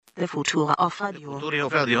The future of radio. Future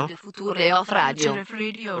of radio. The future of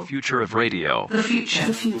radio. The future of radio. The future.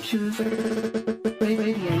 The future of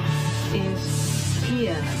radio is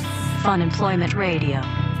here.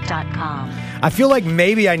 Funemploymentradio.com. I feel like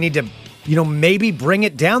maybe I need to, maybe bring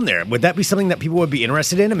it down there. Would that be something that people would be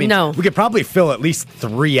interested in? I mean, No. We could probably fill at least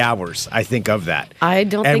 3 hours, I think, of that. I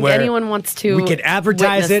don't And think where anyone wants to. We could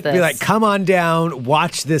advertise it, witness be like, this. come on down,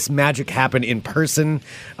 watch this magic happen in person.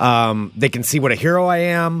 They can see what a hero I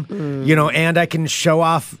am, and I can show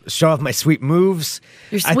off my sweet moves.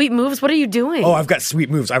 Your sweet moves? What are you doing? Oh, I've got sweet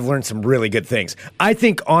moves. I've learned some really good things. I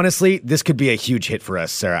think, honestly, this could be a huge hit for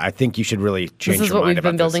us, Sarah. I think you should really change This is your what mind we've about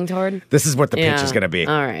been this. building toward? This is what the pitch Yeah. is going to be.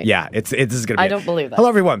 All right. Yeah, this is going to be I it. don't believe that. Hello,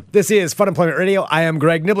 everyone. This is Fun Employment Radio. I am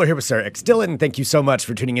Greg Nibbler here with Sarah X. Dillon. Thank you so much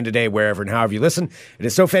for tuning in today, wherever and however you listen. It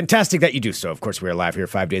is so fantastic that you do so. Of course, we are live here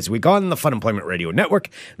 5 days a week on the Fun Employment Radio Network,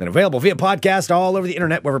 and then available via podcast all over the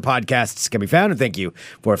internet, wherever podcasts can be found. And thank you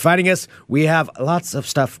for finding us. We have lots of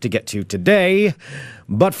stuff to get to today.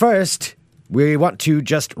 But first, we want to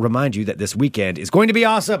just remind you that this weekend is going to be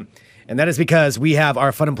awesome. And that is because we have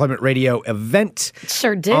our Fun Employment Radio event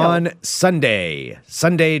Sure do. on Sunday,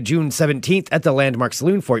 June 17th at the Landmark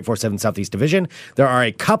Saloon, 4847 Southeast Division. There are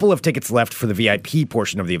a couple of tickets left for the VIP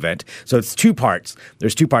portion of the event. So it's 2 parts.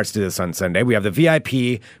 There's 2 parts to this on Sunday. We have the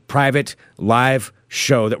VIP private live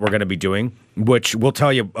show that we're going to be doing, which we'll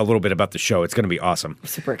tell you a little bit about the show. It's going to be awesome.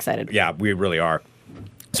 Super excited. Yeah, we really are.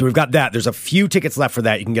 So we've got that. There's a few tickets left for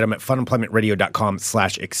that. You can get them at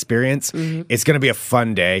funemploymentradio.com/experience. It's going to be a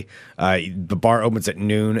fun day. The bar opens at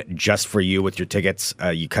noon just for you with your tickets.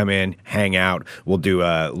 You come in, hang out. We'll do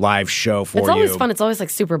a live show for you. It's always fun. It's always like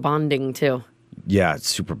super bonding too. Yeah, it's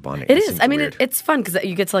super bonding. It That is. seems I mean, weird. it's fun because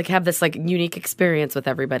you get to have this unique experience with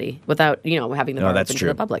everybody without having the bar that's open true.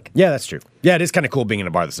 to the public. Yeah, that's true. Yeah, it is kind of cool being in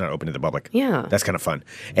a bar that's not open to the public. Yeah. That's kind of fun.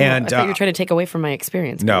 I And thought you were trying to take away from my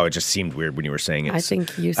experience. no, it just seemed weird when you were saying it. I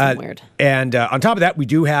think you seem weird. And on top of that, we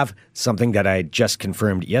do have something that I just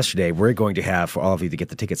confirmed yesterday. We're going to have, for all of you to get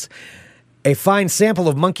the tickets, a fine sample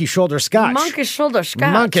of Monkey Shoulder Scotch. Monkey shoulder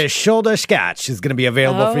scotch. Monkey Shoulder Scotch is going to be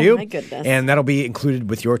available Oh, for you. my goodness. And that'll be included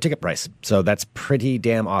with your ticket price. So that's pretty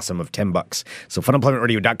damn awesome of $10. So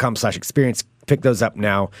funemploymentradio.com/experience. Pick those up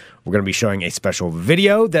now. We're going to be showing a special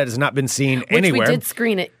video that has not been seen Which anywhere. we did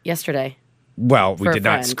screen it yesterday. Well, we for a did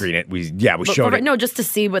not friend. screen it. We But showed it. No, just to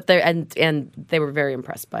see what they're and they were very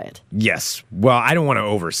impressed by it. Yes. Well, I don't want to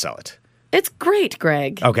oversell it. It's great,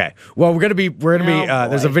 Greg. Okay. Well, we're gonna be. Oh,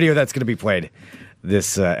 There's a boy. video that's gonna be played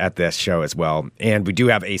this at this show as well, and we do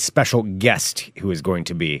have a special guest who is going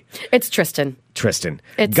to be It's Tristan. Tristan.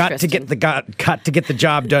 It's got Tristan. to get the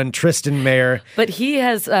job done. Tristan Mayer. But he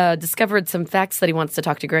has discovered some facts that he wants to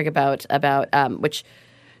talk to Greg about which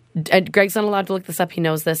Greg's not allowed to look this up. He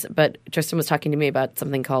knows this, but Tristan was talking to me about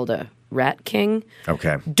something called a rat king.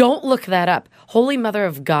 Okay. Don't look that up. Holy Mother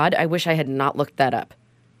of God, I wish I had not looked that up.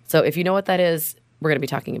 So if you know what that is, we're going to be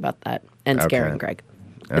talking about that and scaring Greg.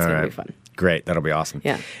 It's going to be fun. Great. That'll be awesome.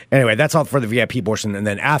 Yeah. Anyway, that's all for the VIP portion. And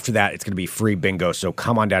then after that, it's going to be free bingo. So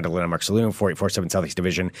come on down to Landmark Saloon, 4847 Southeast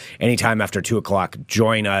Division. Anytime after 2 o'clock,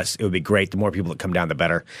 join us. It would be great. The more people that come down, the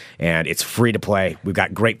better. And it's free to play. We've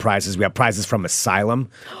got great prizes. We have prizes from Asylum,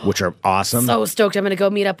 which are awesome. So stoked. I'm going to go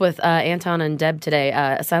meet up with Anton and Deb today.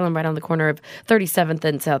 Asylum right on the corner of 37th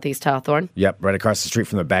and Southeast Hawthorne. Yep, right across the street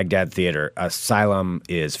from the Baghdad Theater. Asylum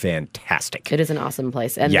is fantastic. It is an awesome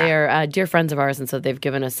place. And Yeah. they are dear friends of ours, and so they've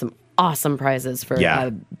given us some awesome prizes for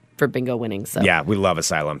bingo winning. So Yeah, we love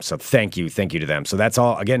Asylum. So thank you to them. So that's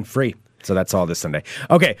all, again, free. So that's all this Sunday.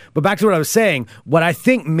 Okay, but back to what I was saying. What I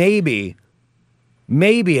think maybe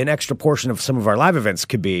an extra portion of some of our live events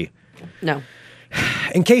could be, No.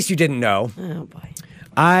 in case you didn't know, Oh, boy.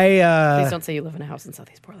 I Please don't say you live in a house in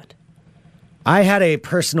Southeast Portland. I had a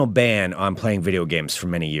personal ban on playing video games for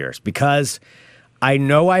many years because I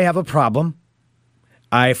know I have a problem.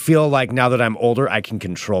 I feel like now that I'm older, I can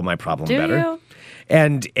control my problem Do better. you?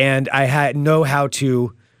 And I know how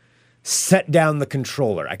to set down the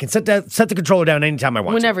controller. I can set the controller down anytime I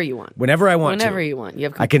want. Whenever to. you want. Whenever I want. Whenever to. you want. You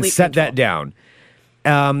have I can complete set control. that down.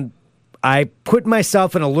 I put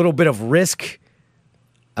myself in a little bit of risk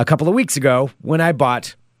a couple of weeks ago when I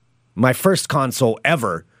bought my first console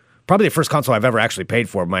ever. Probably the first console I've ever actually paid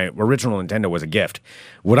for. My original Nintendo was a gift.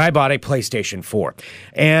 When I bought a PlayStation 4.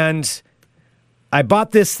 And I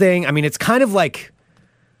bought this thing. I mean, it's kind of like,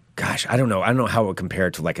 gosh, I don't know how it would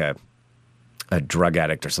compare to like a drug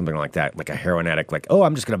addict or something like that, like a heroin addict. Like, oh,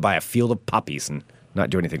 I'm just going to buy a field of poppies and not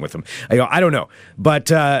do anything with them. I don't know.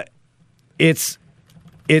 But it's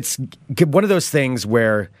one of those things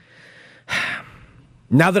where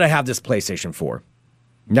now that I have this PlayStation 4,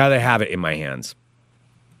 now that I have it in my hands,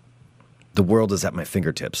 The world is at my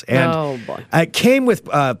fingertips. And Oh, boy. it came with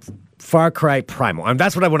Far Cry Primal. And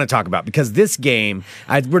that's what I want to talk about because this game,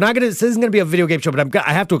 this isn't going to be a video game show, but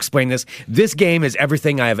I have to explain this. This game is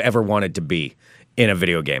everything I have ever wanted to be in a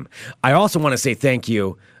video game. I also want to say thank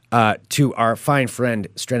you to our fine friend,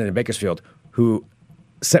 Stranded in Bakersfield, who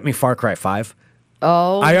sent me Far Cry 5.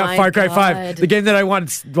 Oh, I got my Far Cry God. 5, the game that I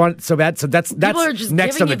want so bad. So that's People are just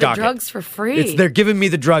next giving on the you the docket. drugs for free. They're giving me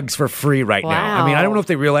the drugs for free right now. I mean, I don't Wow. know if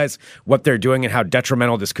they realize what they're doing and how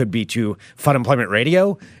detrimental this could be to Fun Employment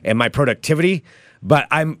Radio and my productivity. But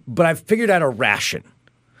I've figured out a ration.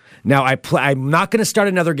 Now I'm not going to start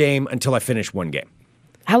another game until I finish one game.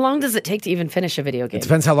 How long does it take to even finish a video game? It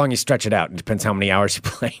depends how long you stretch it out. It depends how many hours you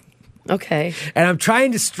play. Okay. And I'm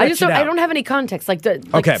trying to stretch it out. I don't have any context.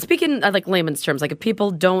 Okay. Speaking like layman's terms, like if people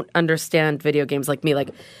don't understand video games like me, like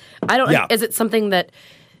I don't. Yeah. Is it something that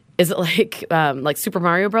is it like Super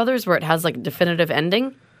Mario Brothers where it has like a definitive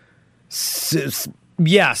ending,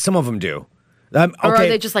 Yeah, some of them do. or okay. are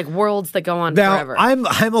they just like worlds that go on Now, forever? I'm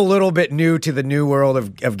a little bit new to the new world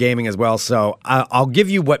of gaming as well, so I'll give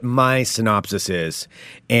you what my synopsis is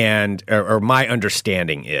or my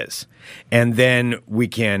understanding is, and then we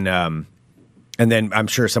can, and then I'm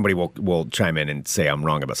sure somebody will chime in and say I'm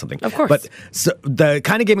wrong about something. Of course. But so the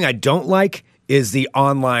kind of gaming I don't like is the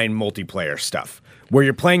online multiplayer stuff where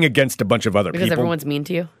you're playing against a bunch of other because people. everyone's mean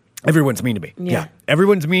to you. Everyone's mean to me. Yeah.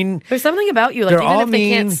 Everyone's mean. There's something about you, like They're even all if they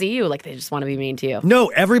can't mean. see you, like they just want to be mean to you. No,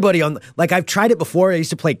 everybody I've tried it before. I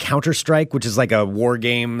used to play Counter-Strike, which is like a war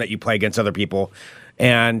game that you play against other people.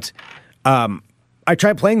 And I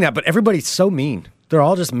tried playing that, but everybody's so mean. They're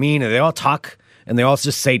all just mean, and they all talk, and they all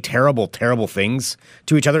just say terrible, terrible things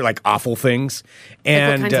to each other, like awful things.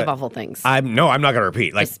 And what kinds of awful things? I'm not going to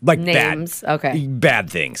repeat. Like names? bad. Okay. Bad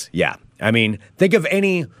things, yeah. I mean, think of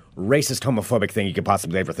any racist, homophobic thing you could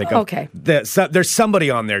possibly ever think of. Okay. There's somebody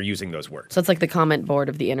on there using those words. So it's like the comment board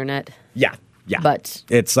of the internet. Yeah. But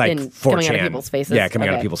it's like coming out of 4chan. people's faces? Yeah, coming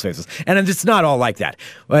out of Okay. people's faces. And it's not all like that.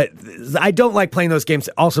 But I don't like playing those games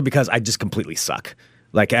also because I just completely suck.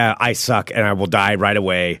 Like, I suck and I will die right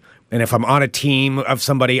away. And if I'm on a team of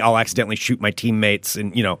somebody, I'll accidentally shoot my teammates.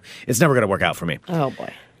 And, it's never going to work out for me. Oh,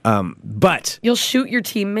 boy. But, You'll shoot your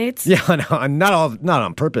teammates? yeah, no, not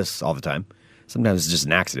on purpose all the time. Sometimes it's just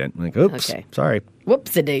an accident. I'm like, oops, Okay. sorry.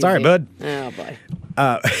 Whoopsie-daisy. Sorry, bud. Oh, boy.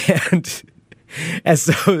 And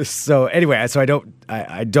so anyway, so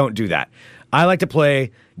I don't do that. I like to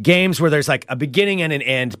play games where there's like a beginning and an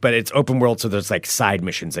end, but it's open world, so there's like side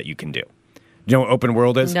missions that you can do. You know what open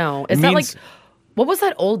world is? No. It Is that like, means- what was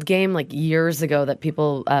that old game like years ago that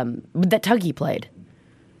people, that Tuggy played?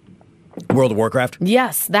 World of Warcraft?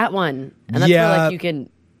 Yes, that one. And that's where Yeah. like you can,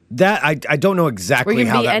 That I don't know exactly where you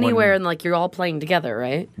how can be that anywhere one. and like you're all playing together,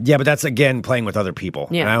 right? Yeah, but that's again playing with other people.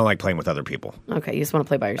 Yeah. And I don't like playing with other people. Okay, you just want to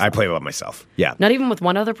play by yourself. I play by myself. Yeah. Not even with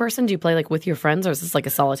one other person? Do you play like with your friends or is this like a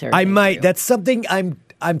solitary I game for might. you? That's something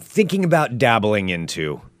I'm thinking about dabbling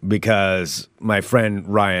into because my friend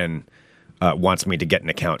Ryan wants me to get an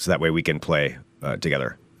account so that way we can play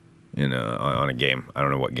together on a game. I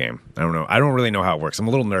don't know what game. I don't know. I don't really know how it works. I'm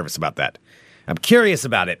a little nervous about that. I'm curious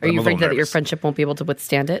about it. Are I'm you a little afraid that your nervous. friendship won't be able to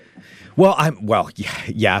withstand it? Well,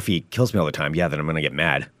 yeah. If he kills me all the time, then I'm going to get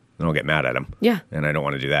mad. Then I'll get mad at him. Yeah. And I don't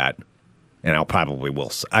want to do that. And I probably will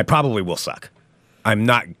suck. I'm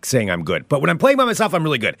not saying I'm good, but when I'm playing by myself, I'm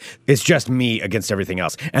really good. It's just me against everything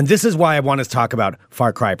else. And this is why I want to talk about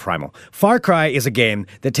Far Cry Primal. Far Cry is a game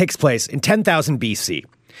that takes place in 10,000 BC.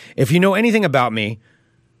 If you know anything about me,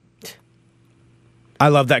 I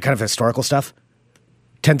love that kind of historical stuff.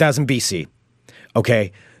 10,000 BC.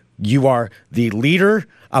 Okay, you are the leader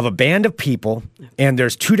of a band of people, and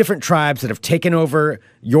there's two different tribes that have taken over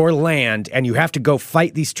your land, and you have to go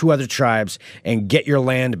fight these two other tribes and get your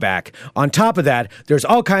land back. On top of that, there's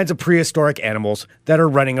all kinds of prehistoric animals that are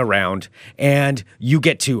running around, and you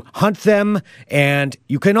get to hunt them, and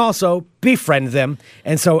you can also befriend them.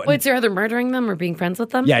 And so Wait, so you're either murdering them or being friends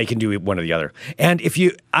with them? yeah, you can do one or the other. And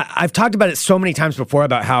I've talked about it so many times before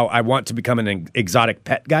about how I want to become an exotic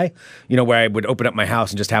pet guy, where I would open up my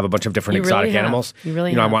house and just have a bunch of different You really exotic have. animals. You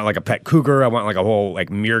really I have. want like a pet cougar. I want like a whole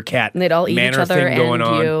like meerkat And they'd all eat each manor other thing going and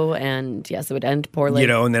on. you, and yes, it would end poorly.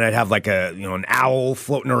 And then I'd have like an owl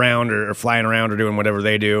floating around or flying around or doing whatever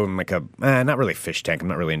they do, and like not really fish tank. I'm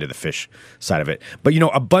not really into the fish side of it, but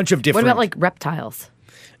a bunch of What different. about like reptiles?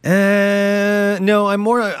 No, I'm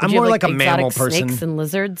more Do you have, like a exotic mammal person. Snakes and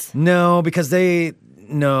lizards? No, because I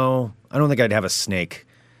don't think I'd have a snake.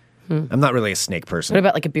 I'm not really a snake person. What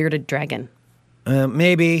about like a bearded dragon?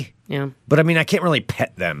 Maybe. Yeah. But I mean, I can't really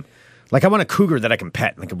pet them. Like, I want a cougar that I can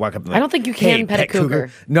pet. I can walk up and I don't think you can hey, pet a cougar.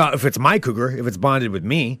 No, if it's my cougar, if it's bonded with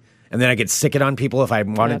me, and then I could sick it on people if I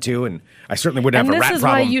wanted to, and I certainly wouldn't have a rat problem. And this is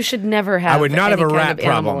why you should never have I would not have a any rat kind of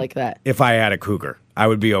animal problem like that. if I had a cougar. I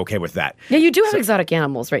would be okay with that. Yeah, you do have exotic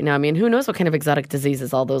animals right now. I mean, who knows what kind of exotic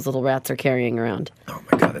diseases all those little rats are carrying around. Oh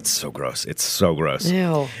my God, it's so gross. It's so gross.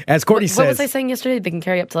 Ew. As Courtney says... What was I saying yesterday? They can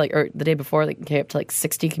carry up to or the day before, they can carry up to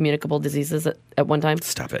 60 communicable diseases at one time.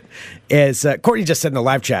 Stop it. As Courtney just said in the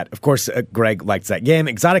live chat, of course, Greg likes that game.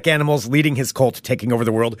 Exotic animals leading his cult, taking over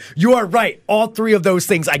the world. You are right. All three of those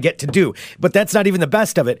things I get to do. But that's not even the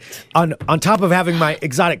best of it. On top of having my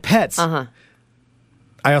exotic pets, I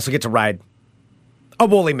also get to ride a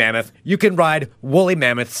woolly mammoth. You can ride woolly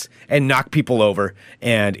mammoths and knock people over,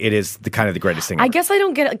 and it is the greatest thing ever. I guess I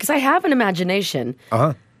don't get it, because I have an imagination.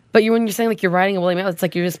 But when you're saying you're riding a woolly mammoth, it's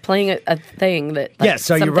like you're just playing a thing that so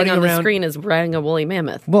something you're running on around, the screen is riding a woolly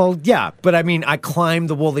mammoth. Well, yeah, but I mean, I climb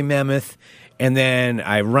the woolly mammoth, and then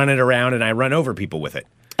I run it around, and I run over people with it.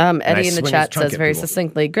 Eddie in the chat says very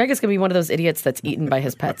succinctly, Greg is going to be one of those idiots that's eaten by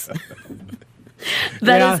his pets.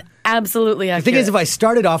 That is absolutely accurate. The thing is, if I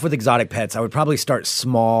started off with exotic pets, I would probably start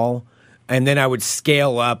small, and then I would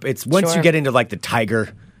scale up. It's once you get into the tiger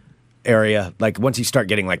area, once you start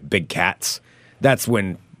getting big cats, that's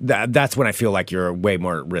when I feel like you're way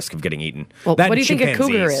more at risk of getting eaten. Well, what do you think a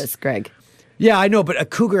cougar is, Greg? Yeah, I know, but a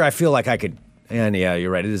cougar, I feel like I could. And yeah, you're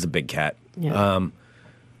right. It is a big cat. Yeah.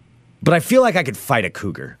 But I feel like I could fight a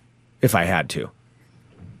cougar if I had to.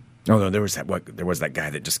 Oh no, there was that guy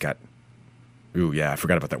that just got. Ooh, yeah, I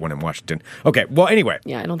forgot about that one in Washington. Okay, well, anyway.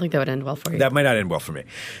 Yeah, I don't think that would end well for you. That might not end well for me.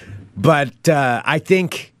 But I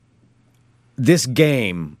think this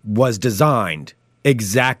game was designed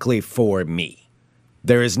exactly for me.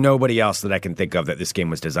 There is nobody else that I can think of that this game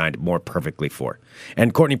was designed more perfectly for.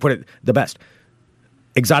 And Courtney put it the best.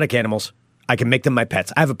 Exotic animals, I can make them my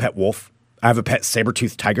pets. I have a pet wolf. I have a pet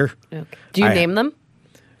saber-toothed tiger. Okay. Do you name them?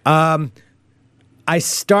 I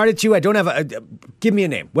started to. I don't have a... give me a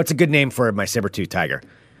name. What's a good name for my saber-toothed tiger?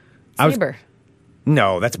 Saber.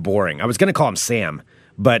 No, that's boring. I was going to call him Sam,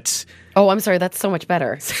 but... Oh, I'm sorry. That's so much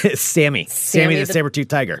better. Sammy the saber-toothed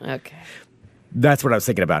tiger. Okay. That's what I was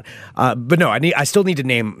thinking about. But no, I still need to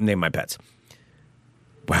name my pets.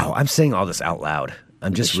 Wow, I'm saying all this out loud.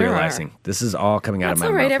 I'm just realizing this is all coming out of my mouth. That's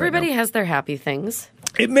all right. Right Everybody now. has their happy things.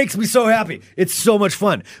 It makes me so happy. It's so much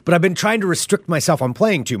fun. But I've been trying to restrict myself on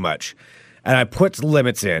playing too much. And I put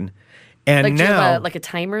limits in. And do you now... have a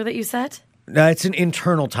timer that you set? It's an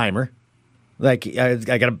internal timer. I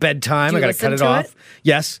got a bedtime. I got to cut it off.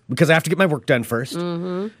 Yes, because I have to get my work done first.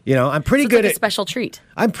 Mm-hmm. I'm pretty good at a special treat.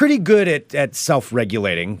 I'm pretty good at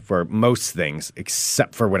self-regulating for most things,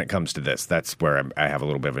 except for when it comes to this. That's where I have a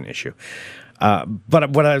little bit of an issue. But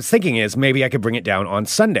what I was thinking is maybe I could bring it down on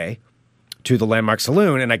Sunday to the Landmark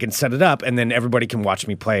Saloon, and I can set it up, and then everybody can watch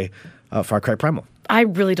me play Far Cry Primal. I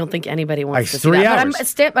really don't think anybody wants to see 3 that.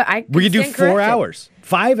 hours. We could do 4 hours,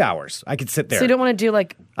 5 hours. I could sit there. So you don't want to do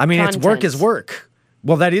I mean, content. It's work is work.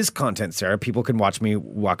 Well, that is content, Sarah. People can watch me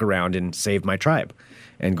walk around and save my tribe,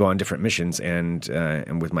 and go on different missions, and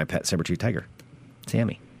with my pet saber-toothed tiger,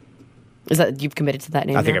 Sammy. Is that you've committed to that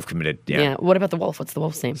name? I think I've committed. Yeah. Yeah. What about the wolf? What's the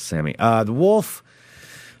wolf's name? Sammy. The wolf.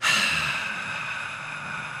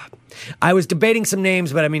 I was debating some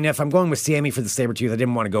names, but I mean, if I'm going with Sammy for the saber-tooth, I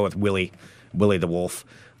didn't want to go with Willie the wolf.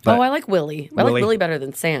 But I like Willie. I like Willie better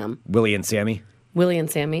than Sam. Willie and Sammy? Willie and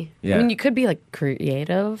Sammy. Yeah. I mean, you could be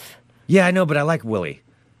creative. Yeah, I know, but I like Willie.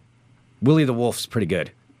 Willie the wolf's pretty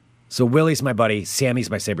good. So Willie's my buddy. Sammy's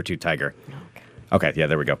my saber-toothed tiger. Okay, yeah,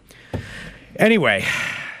 there we go. Anyway.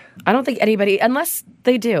 I don't think anybody, unless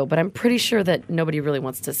they do, but I'm pretty sure that nobody really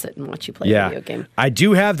wants to sit and watch you play a video game. I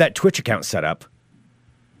do have that Twitch account set up.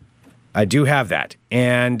 I do have that.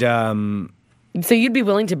 And so you'd be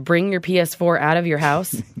willing to bring your PS4 out of your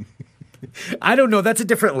house? I don't know. That's a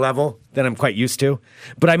different level than I'm quite used to.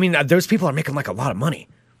 But I mean, those people are making a lot of money.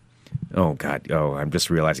 Oh, God. Oh, I'm just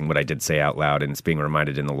realizing what I did say out loud, and it's being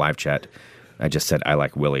reminded in the live chat. I just said, I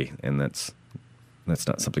like Willie, and that's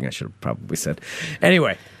not something I should have probably said.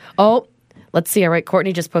 Anyway. Oh, let's see. All right.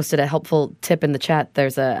 Courtney just posted a helpful tip in the chat.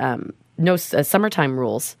 There's no summertime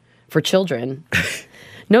rules for children.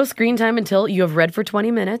 No screen time until you have read for 20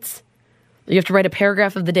 minutes. You have to write a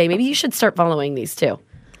paragraph of the day. Maybe you should start following these too.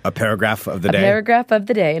 A paragraph of the day? A paragraph of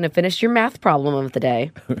the day, and have finished your math problem of the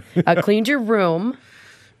day. Cleaned your room.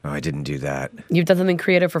 Oh, I didn't do that. You've done something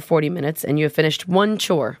creative for 40 minutes, and you have finished one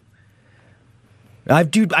chore. I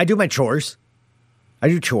do my chores. I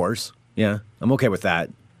do chores. Yeah, I'm okay with that.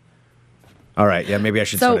 All right, yeah, maybe I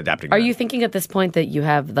should start adapting. Are you thinking at this point that you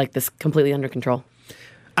have this completely under control?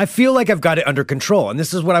 I feel like I've got it under control, and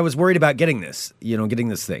this is what I was worried about getting this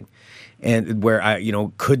thing, and where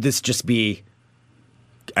could this be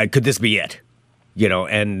it?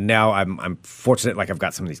 And now I'm fortunate, like I've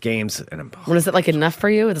got some of these games, and Well, is it like enough for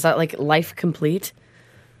you? Is that like life complete?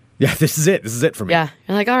 yeah, this is it. This is it for me. Yeah.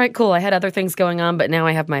 You're like, all right, cool. I had other things going on, but now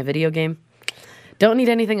I have my video game. Don't need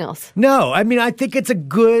anything else. No, I mean, I think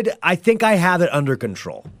I think I have it under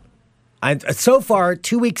control. So far,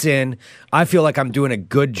 2 weeks in, I feel like I'm doing a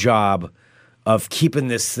good job of keeping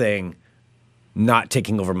this thing not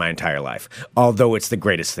taking over my entire life, although it's the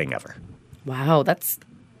greatest thing ever. Wow, that's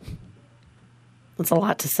a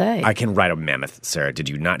lot to say. I can ride a mammoth, Sarah. Did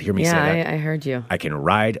you not hear me say that? Yeah, I heard you. I can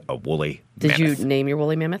ride a woolly Did mammoth. you name your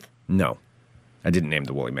woolly mammoth? No, I didn't name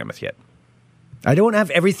the woolly mammoth yet. I don't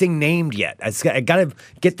have everything named yet. I got to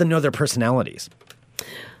get to know their personalities.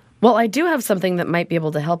 Well, I do have something that might be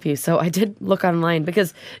able to help you. So I did look online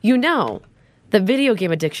because that video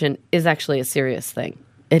game addiction is actually a serious thing.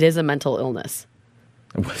 It is a mental illness.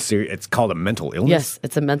 It's called a mental illness? Yes,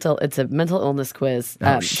 it's a mental illness quiz.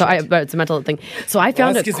 Oh, but it's a mental thing. So I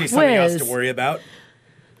found a quiz. Gives me something else to worry about.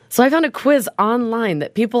 So I found a quiz online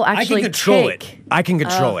that people actually I can control take. it. I can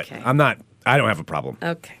control Okay. it. I don't have a problem.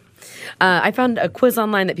 Okay. I found a quiz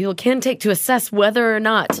online that people can take to assess whether or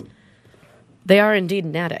not they are indeed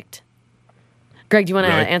an addict. Greg, do you want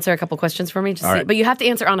to Really? answer a couple questions for me? All right. But you have to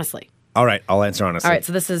answer honestly. All right, I'll answer honestly. All right,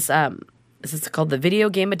 so this is called the video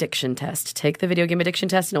game addiction test. Take the video game addiction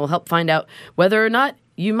test, and it will help find out whether or not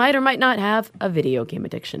you might or might not have a video game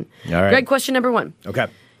addiction. All right. Greg, question number 1. Okay.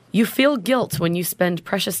 You feel guilt when you spend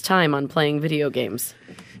precious time on playing video games.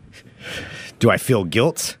 Do I feel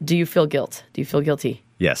guilt? Do you feel guilt? Do you feel guilty?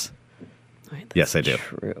 Yes. All right, that's Yes, I do.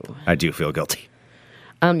 True. I do feel guilty.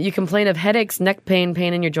 You complain of headaches, neck pain,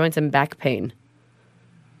 pain in your joints, and back pain.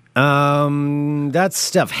 That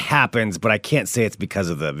stuff happens, but I can't say it's because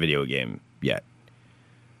of the video game yet.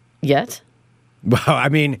 Yet? Well, I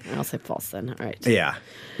mean, I'll say false then. All right. yeah.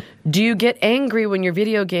 Do you get angry when your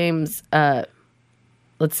video games,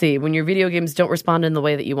 when your video games don't respond in the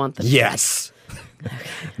way that you want them to? Yes.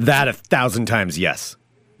 That 1,000 times yes.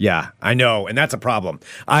 Yeah, I know, and that's a problem.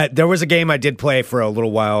 There was a game I did play for a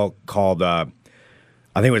little while called, I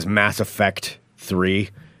think it was Mass Effect 3,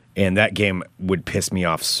 and that game would piss me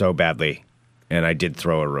off so badly, and I did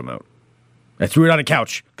throw a remote. I threw it on a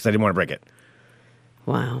couch because I didn't want to break it.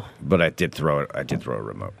 Wow. But I did throw it. I did throw a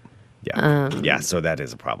remote. Yeah. So that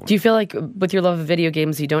is a problem. Do you feel like with your love of video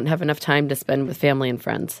games, you don't have enough time to spend with family and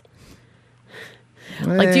friends?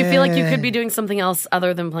 Like, do you feel like you could be doing something else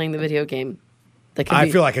other than playing the video game? I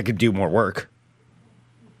feel like I could do more work.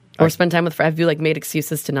 Or spend time with friends. Have you, made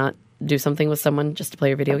excuses to not do something with someone just to play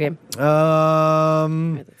your video game?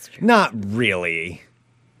 That's true. Not really.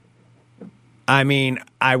 I mean,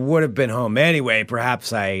 I would have been home anyway.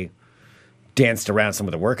 Perhaps I danced around some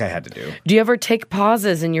of the work I had to do. Do you ever take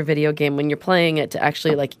pauses in your video game when you're playing it to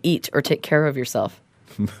actually, eat or take care of yourself?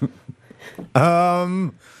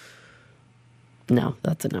 No,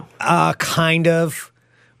 that's a no. Kind of.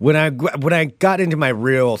 When I got into my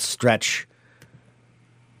real stretch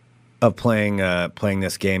of playing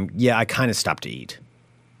this game, yeah, I kind of stopped to eat.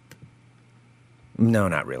 No,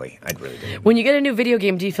 not really. I really didn't. When you get a new video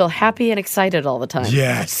game, do you feel happy and excited all the time?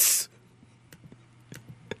 Yes.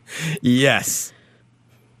 Yes.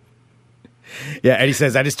 Yeah, Eddie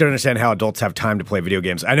says, I just don't understand how adults have time to play video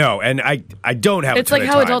games. I know, and I don't have It's a ton like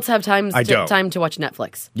of how time. adults have time to watch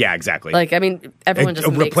Netflix. Yeah, exactly. Everyone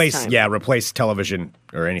just makes time. Replace television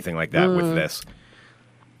or anything like that with this.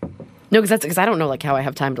 No, because I don't know how I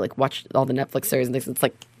have time to watch all the Netflix series and things.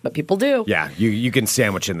 It's but people do. Yeah, you can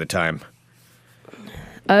sandwich in the time.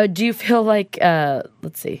 Do you feel like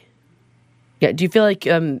let's see? Yeah, do you feel like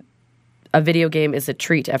a video game is a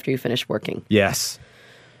treat after you finish working? Yes.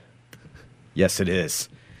 Yes, it is.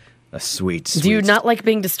 A sweet. Do you not like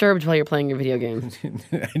being disturbed while you're playing your video game?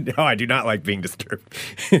 No, I do not like being disturbed.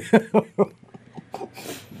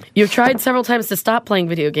 You've tried several times to stop playing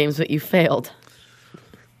video games, but you failed.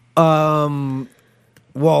 Well,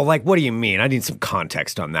 what do you mean? I need some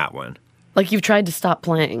context on that one. You've tried to stop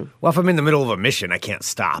playing. Well, if I'm in the middle of a mission, I can't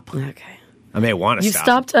stop. Okay. I may want to You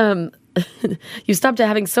stop. You stopped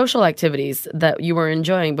having social activities that you were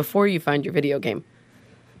enjoying before you found your video game.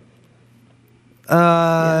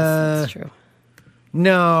 Yes, that's true.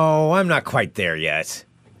 No, I'm not quite there yet.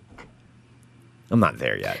 I'm not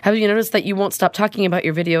there yet. Have you noticed that you won't stop talking about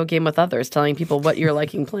your video game with others, telling people what you're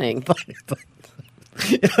liking playing?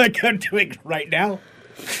 Like I'm doing right now?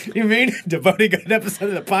 You mean devoting an episode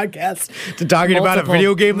of the podcast to talking about a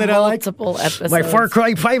video game that I like? Multiple episodes. My Far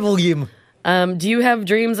Cry 5 game. Do you have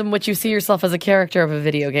dreams in which you see yourself as a character of a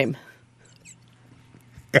video game?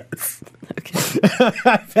 Yes. Okay.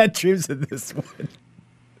 I've had dreams of this one.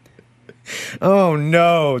 Oh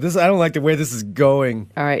no. I don't like the way this is going.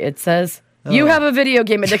 All right, it says You have a video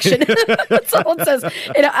game addiction. That's all it says.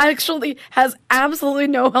 It actually has absolutely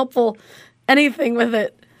no helpful anything with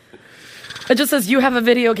it. It just says, you have a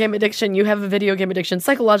video game addiction. You have a video game addiction.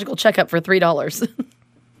 Psychological checkup for $3.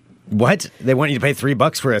 What? They want you to pay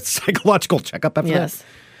 $3 for a psychological checkup after Yes. that?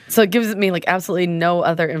 So it gives me like absolutely no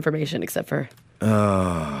other information except for. So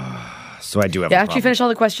I do have a Yeah, after you problem. finish all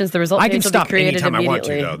the questions, the result I page can will be stop created anytime I want to,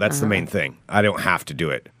 immediately. though. That's the main thing. I don't have to do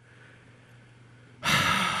it.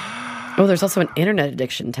 Oh, there's also an internet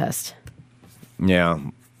addiction test. Yeah.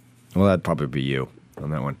 Well, that'd probably be you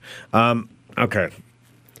on that one. Okay.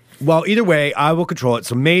 Well, either way, I will control it.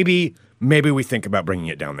 So maybe we think about bringing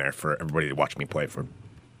it down there for everybody to watch me play for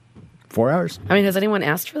 4 hours. I mean, has anyone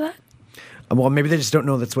asked for that? Well, maybe they just don't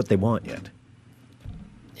know that's what they want yet.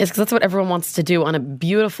 It's because that's what everyone wants to do on a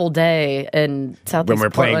beautiful day in Southeast When we're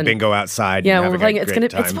playing Portland. bingo outside. Yeah, and when we're having playing, a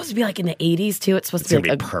great time. it's supposed to be like in the 80s too. It's supposed It's to be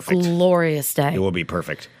gonna like be a perfect. glorious day. It will be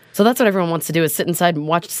perfect. So that's what everyone wants to do, is sit inside and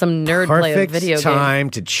watch some nerd play a Perfect video game. time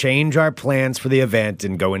to change our plans for the event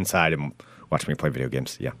and go inside and watch me play video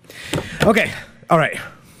games. Yeah. Okay. All right.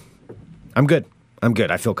 I'm good.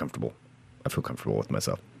 I feel comfortable. With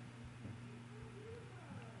myself.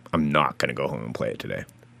 I'm not going to go home and play it today.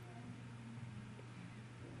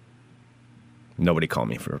 Nobody call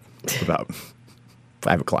me for about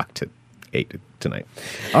 5 o'clock to 8 tonight.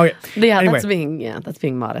 Okay. Yeah, Anyway. that's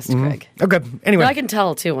being modest, Greg. Okay. Anyway. But I can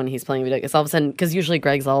tell too when he's playing video games. All of a sudden, because usually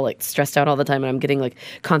Greg's all like stressed out all the time, and I'm getting like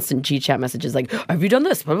constant G chat messages like, "Have you done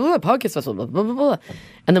this? Blah, blah, blah, podcast, blah, blah, blah, blah, blah."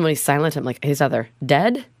 And then when he's silent, I'm like, he's either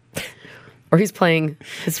dead or he's playing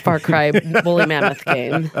his Far Cry Woolly Mammoth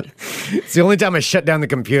game. It's the only time I shut down the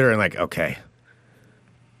computer and like, okay,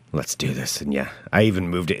 let's do this. And yeah, I even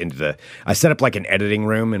moved it into I set up like an editing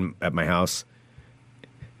room at my house.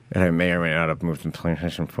 And I may or may not have moved the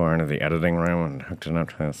PlayStation 4 into the editing room and hooked it up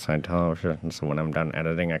to the side television. So when I'm done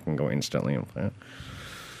editing, I can go instantly and play it.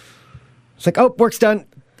 It's like, oh, work's done.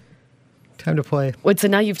 Time to play. Wait, so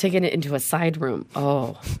now you've taken it into a side room.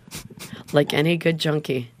 Oh, like any good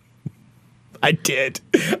junkie. I did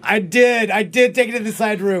take it to the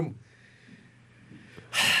side room.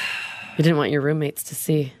 You didn't want your roommates to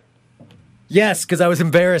see. Yes, because I was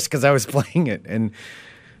embarrassed because I was playing it. And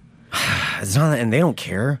it's not, and they don't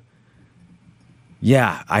care.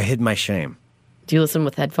 Yeah, I hid my shame. Do you listen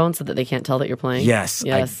with headphones so that they can't tell that you're playing? Yes.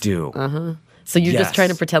 I do. So you're Yes. just trying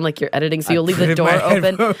to pretend like you're editing. So you'll leave put the in door my open.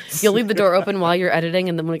 headphones. You'll leave the door open while you're editing,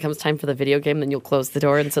 and then when it comes time for the video game, then you'll close the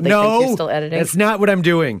door, and so they think you're still editing. That's not what I'm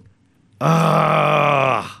doing.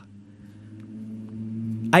 I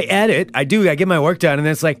edit. I do. I get my work done, and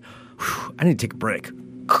then it's like, whew, I need to take a break.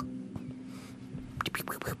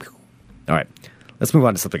 All right, let's move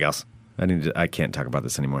on to something else. I can't talk about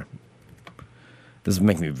this anymore. This is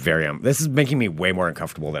making me this is making me way more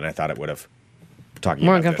uncomfortable than I thought it would have. Talking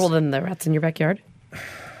More about uncomfortable this. than the rats in your backyard?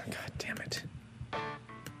 God damn it!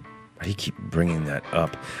 Why do you keep bringing that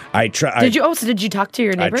up? I try. Did you talk to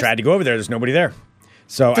your I neighbors? tried to go over there. There's nobody there.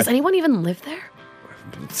 So Does anyone even live there?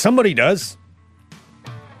 somebody does.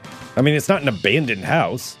 I mean, it's not an abandoned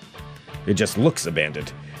house. It just looks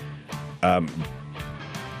abandoned.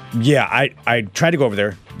 Yeah, I tried to go over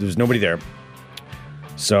there. There was nobody there.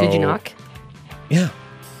 So Did you knock? Yeah.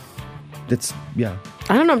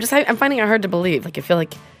 I don't know. I'm finding it hard to believe. Like, I feel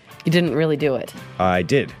like you didn't really do it. I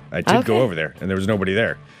did. I did Okay. go over there, and there was nobody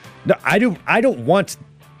there. No, I don't want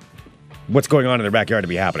what's going on in their backyard to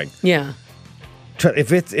be happening. Yeah.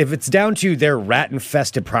 If it's down to their rat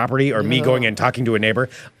infested property or me going and talking to a neighbor,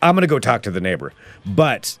 I'm gonna go talk to the neighbor.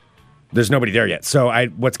 But there's nobody there yet. So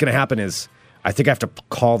what's gonna happen is I think I have to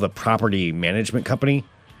call the property management company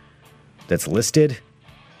that's listed.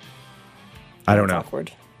 I don't know.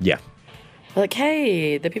 Awkward. Yeah. Like,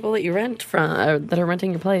 hey, the people that you rent from, that are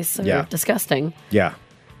renting your place, are Yeah. disgusting. Yeah.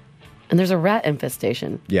 And there's a rat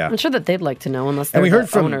infestation. Yeah. I'm sure that they'd like to know, unless And they're we heard the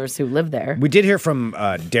from- owners who live there. We did hear from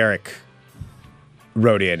Derek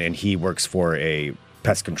wrote in, and he works for a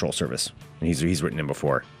pest control service. And he's written in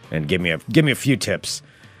before and gave me a few tips.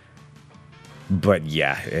 But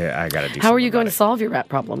yeah, I gotta do. How are you something going to about solve your rat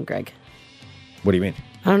problem, Greg? it. What do you mean?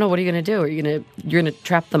 I don't know. What are you going to do? You're gonna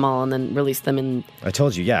trap them all and then release them in? I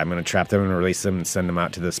told you, yeah, I'm going to trap them and release them and send them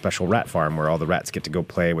out to the special rat farm where all the rats get to go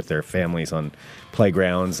play with their families on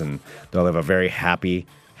playgrounds, and they'll live a very happy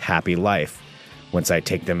life once I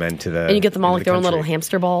take them into the. And you get them all into like the their own little country.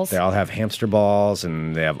 hamster balls. They all have hamster balls,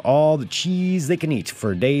 and they have all the cheese they can eat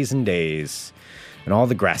for days and days, and all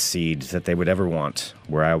the grass seeds that they would ever want,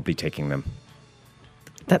 where I'll be taking them.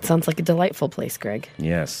 That sounds like a delightful place, Greg.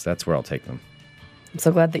 Yes, that's where I'll take them. I'm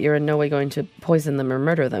so glad that you're in no way going to poison them or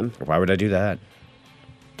murder them. Why would I do that?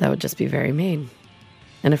 That would just be very mean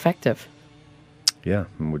and effective. Yeah,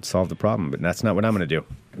 it would solve the problem, but that's not what I'm going to do.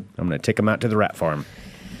 I'm going to take them out to the rat farm.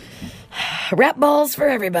 Rat balls for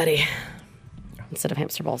everybody. Instead of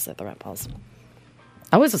hamster balls, at the rat balls.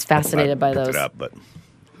 I always was fascinated by those. It up, but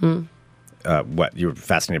what? You were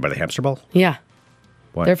fascinated by the hamster ball? Yeah.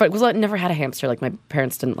 What? They're fun. Because I never had a hamster. Like, my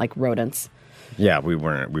parents didn't like rodents. Yeah, we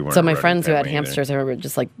weren't. So a my rodent friends who had family either. hamsters, I remember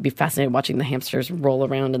just like be fascinated watching the hamsters roll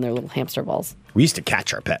around in their little hamster balls. We used to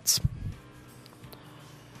catch our pets.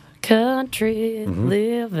 Country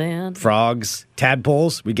living. Frogs,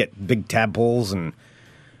 tadpoles. We get big tadpoles and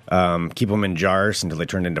keep them in jars until they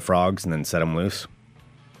turned into frogs and then set them loose.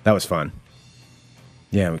 That was fun.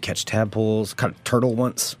 Yeah, we catch tadpoles. Caught a turtle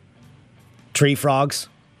once. Tree frogs.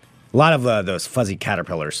 A lot of those fuzzy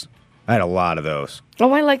caterpillars. I had a lot of those.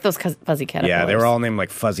 Oh, I like those fuzzy caterpillars. Yeah, they were all named like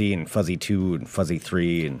Fuzzy and Fuzzy 2 and Fuzzy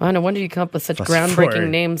 3. And Oh, no wonder you come up with such Fuzzy groundbreaking 4.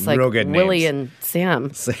 names like Real good Willie names. and Sam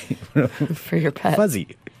for your pets.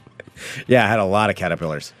 Fuzzy. Yeah, I had a lot of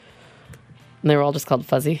caterpillars. And they were all just called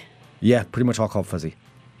Fuzzy. Yeah, pretty much all called Fuzzy.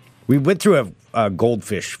 We went through a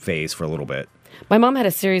goldfish phase for a little bit. My mom had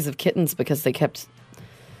a series of kittens because they kept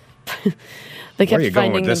they kept Where are you going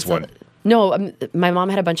finding with this themselves- one? No, my mom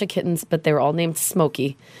had a bunch of kittens, but they were all named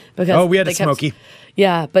Smokey. Because Oh, we had a they kept- Smokey.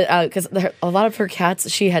 Yeah, but because a lot of her cats,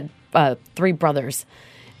 she had 3 brothers,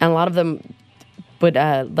 and a lot of them would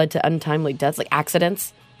led to untimely deaths, like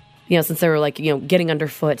accidents. You know, since they were like getting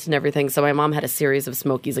underfoot and everything. So my mom had a series of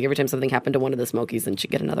Smokies. Like every time something happened to one of the Smokies, then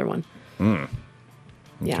she'd get another one. Yeah,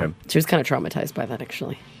 Okay. she was kind of traumatized by that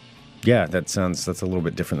actually. Yeah, that's a little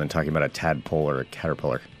bit different than talking about a tadpole or a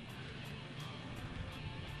caterpillar.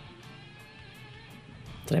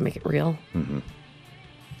 Did I make it real? Mm-hmm.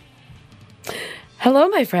 Hello,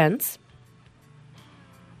 my friends.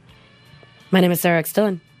 My name is Sarah X.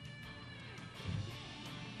 Dillon.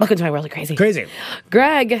 Welcome to my world of crazy. Crazy.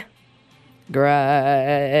 Greg.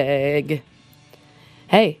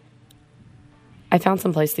 Hey, I found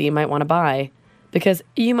some place that you might want to buy because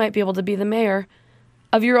you might be able to be the mayor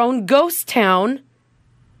of your own ghost town.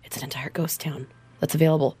 It's an entire ghost town that's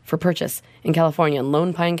available for purchase in California, in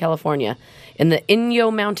Lone Pine, California, in the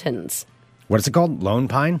Inyo Mountains. What is it called? Lone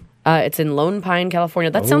Pine? It's in Lone Pine,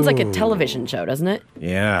 California. That sounds like a television show, doesn't it?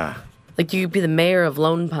 Yeah. Like you could be the mayor of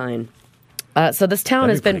Lone Pine. So this town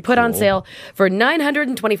That'd has be been pretty put on cool. sale for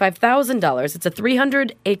 $925,000. It's a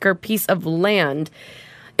 300-acre piece of land.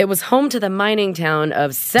 It was home to the mining town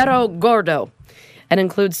of Cerro Gordo and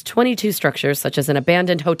includes 22 structures such as an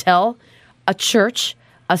abandoned hotel, a church,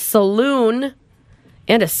 a saloon,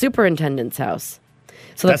 and a superintendent's house.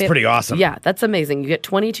 So That's pretty awesome. Yeah, that's amazing. You get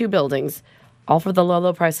 22 buildings, all for the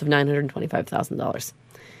low price of $925,000.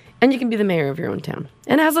 And you can be the mayor of your own town.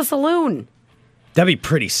 And it has a saloon. That'd be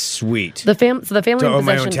pretty sweet. So the family to own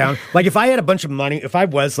my own possession- town. Like if I had a bunch of money, if I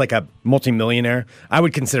was like a multimillionaire, I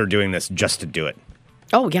would consider doing this just to do it.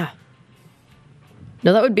 Oh, yeah.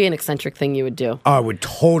 No, that would be an eccentric thing you would do. Oh, I would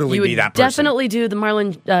totally You be would that person. definitely do the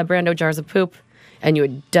Marlon Brando jars of poop, and you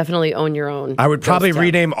would definitely own your own. I would probably ghost town.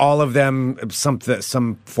 rename all of them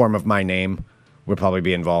some form of my name would probably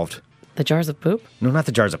be involved. The jars of poop? No, not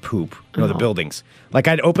the jars of poop. No, the buildings. Like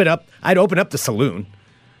I'd open up the saloon,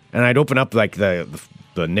 and I'd open up like the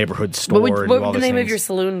neighborhood store. What and would, do what all would the those name of things. your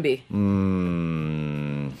saloon be?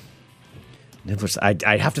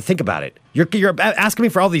 I'd have to think about it. You're asking me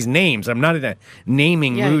for all these names. I'm not in a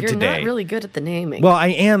naming Yeah, mood you're today. not really good at the naming. Well, I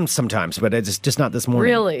am sometimes, but it's just not this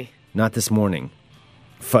morning. Really? Not this morning.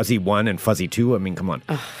 Fuzzy 1 and Fuzzy 2. I mean, come on.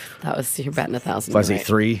 That was, you're batting 1,000. Fuzzy you're right.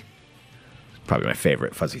 3. Probably my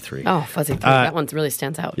favorite, Fuzzy 3. Oh, Fuzzy 3. That one really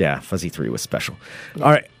stands out. Yeah, Fuzzy 3 was special.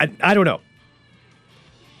 All right, I don't know.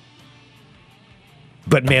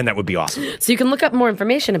 But man, that would be awesome. So you can look up more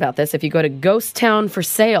information about this if you go to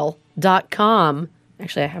ghosttownforsale.com.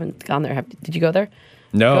 Actually, I haven't gone there. Did you go there?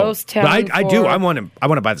 No. Ghost Town But I do. for- I want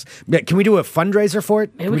to buy this. Yeah, can we do a fundraiser for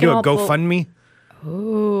it? Can we we can do a all pull- GoFundMe?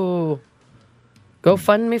 Ooh.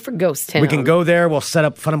 GoFundMe for Ghost Town. We can go there. We'll set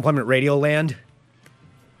up Fun Employment Radio Land.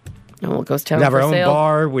 Oh, well, Ghost Town We'd have for our own sale.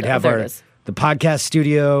 bar. We'd have there it is. the podcast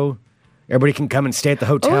studio. Everybody can come and stay at the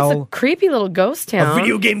Oh, it's hotel. a creepy little ghost town. A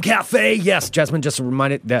video game cafe. Yes, Jasmine just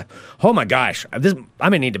reminded that. Oh my gosh, I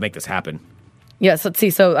may need to make this happen. Yes, let's see.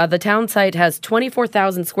 So the town site has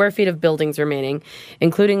 24,000 square feet of buildings remaining,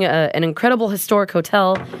 including an incredible historic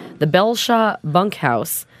hotel, the Belshaw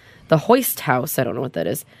Bunkhouse, the Hoist House, I don't know what that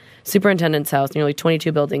is, Superintendent's House, nearly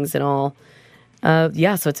 22 buildings in all.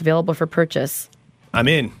 Yeah, so it's available for purchase. I'm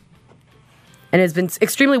in. And it's been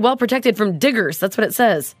extremely well protected from diggers. That's what it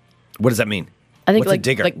says. What does that mean? I think What's a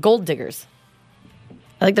digger? like gold diggers.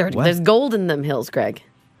 I think What? there's gold in them hills, Greg.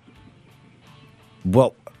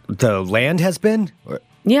 Well, the land has been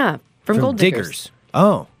Yeah, from from gold diggers.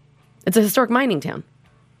 Oh, It's a historic mining town.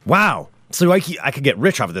 Wow. So I could get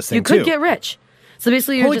rich off of this thing, You could too. get rich. So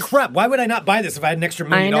basically, you're Holy just... crap. Why would I not buy this if I had an extra $1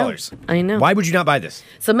 million? I know. Why would you not buy this?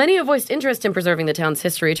 So many have voiced interest in preserving the town's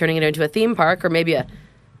history, turning it into a theme park or maybe a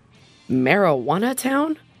marijuana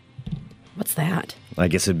town? What's that? I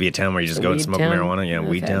guess it'd be a town where you just go and Weed smoke town? marijuana. Yeah,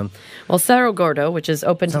 weed Okay. town. Well, Cerro Gordo, which is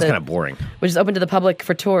open Sounds to kind of boring. which is open to the public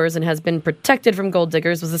for tours and has been protected from gold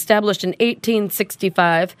diggers, was established in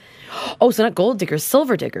 1865. Oh, so not gold diggers,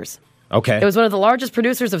 silver diggers. Okay. It was one of the largest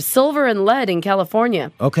producers of silver and lead in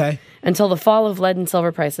California Okay. until the fall of lead and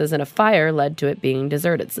silver prices and a fire led to it being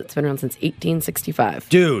deserted. So it's been around since 1865.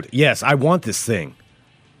 Dude, yes, I want this thing.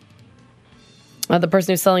 The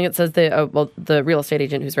person who's selling it says the real estate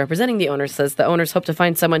agent who's representing the owners says the owners hope to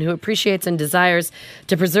find someone who appreciates and desires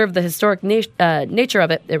to preserve the historic nature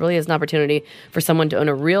of it. It really is an opportunity for someone to own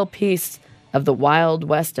a real piece of the Wild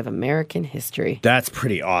West of American history. That's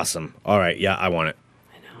pretty awesome. All right, yeah, I want it.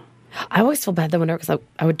 I always feel bad though because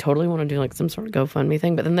I would totally want to do like some sort of GoFundMe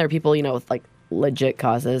thing, but then there are people, with like legit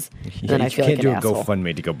causes. And then I feel like an you can't asshole. do a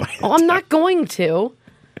GoFundMe to go buy it. Oh, I'm not going to.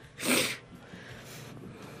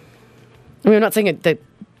 I mean, I'm not saying it that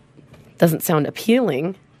doesn't sound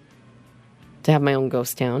appealing to have my own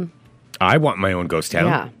ghost town. I want my own ghost town.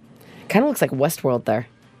 Yeah. Kind of looks like Westworld there.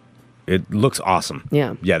 It looks awesome.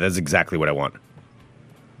 Yeah. Yeah, that's exactly what I want.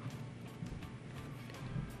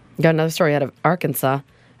 Got another story out of Arkansas.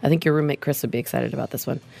 I think your roommate Chris would be excited about this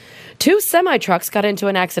one. 2 semi-trucks got into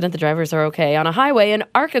an accident. The drivers are okay on a highway in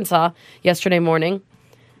Arkansas yesterday morning.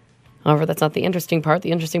 However, that's not the interesting part.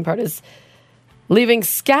 The interesting part is leaving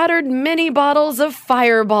scattered mini bottles of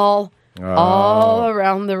Fireball all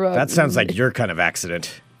around the road. That sounds like your kind of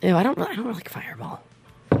accident. Ew, I don't like Fireball.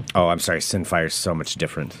 Oh, I'm sorry. Sinfire is so much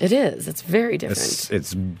different. It is. It's very different.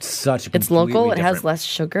 It's such a It's local. completely It has different less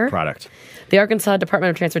sugar. product. The Arkansas Department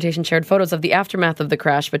of Transportation shared photos of the aftermath of the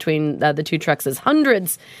crash between the two trucks as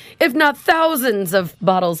hundreds, if not thousands, of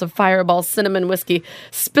bottles of Fireball cinnamon whiskey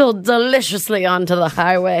spilled deliciously onto the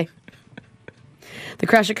highway. The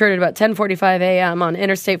crash occurred at about 10:45 a.m. on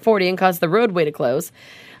Interstate 40 and caused the roadway to close.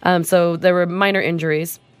 So there were minor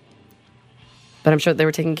injuries, but I'm sure they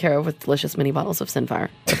were taken care of with delicious mini bottles of Sinfire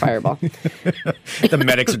or Fireball. The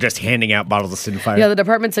medics are just handing out bottles of Sinfire. Yeah, the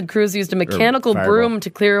department said crews used a mechanical Fireball. broom to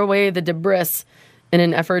clear away the debris in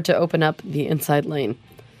an effort to open up the inside lane.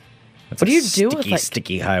 That's what do a you do with, like-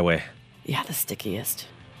 sticky highway? Yeah, the stickiest.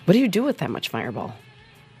 What do you do with that much Fireball?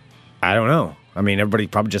 I don't know. I mean, everybody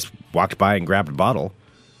probably just walked by and grabbed a bottle.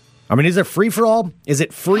 I mean, is there free for all? Is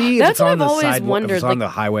it free That's if it's what on I've the always sidewalk, if it's wondered, on the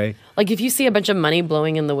highway? Like, if you see a bunch of money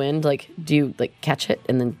blowing in the wind, like, do you, like, catch it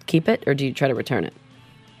and then keep it, or do you try to return it?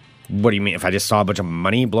 What do you mean? If I just saw a bunch of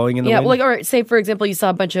money blowing in the Yeah, wind? well, like, all right, say, for example, you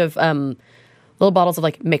saw a bunch of little bottles of,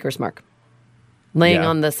 like, Maker's Mark laying Yeah.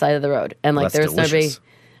 on the side of the road. And, like, That's there's going to be... delicious.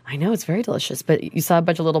 I know, it's very delicious, but you saw a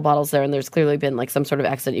bunch of little bottles there, and there's clearly been, like, some sort of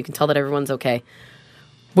accident. You can tell that everyone's okay.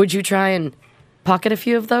 Would you try and pocket a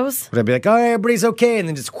few of those? But I'd be like, oh, everybody's okay, and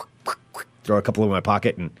then just throw a couple in my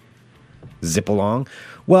pocket and zip along.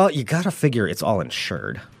 Well, you got to figure it's all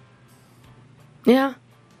insured. Yeah.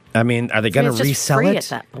 I mean, are they going it's to just resell free it? at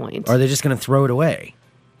that point. Or are they just going to throw it away?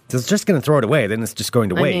 If it's just going to throw it away, then it's just going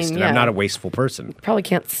to I mean, waste. And yeah. I'm not a wasteful person. Probably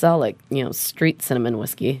can't sell, like, street cinnamon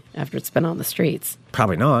whiskey after it's been on the streets.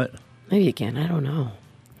 Probably not. Maybe you can. I don't know.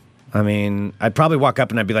 I mean, I'd probably walk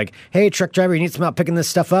up and I'd be like, hey, truck driver, you need some help picking this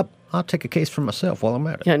stuff up? I'll take a case for myself while I'm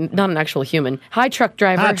at it. Yeah, not an actual human. Hi, truck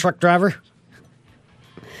driver. Hi, truck driver.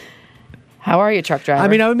 How are you, truck driver? I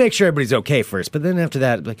mean, I would make sure everybody's okay first, but then after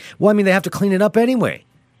that, like, well, I mean, they have to clean it up anyway.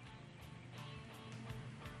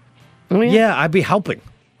 Oh, Yeah, I'd be helping.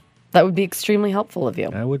 That would be extremely helpful of you.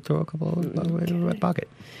 I would throw a couple in my pocket.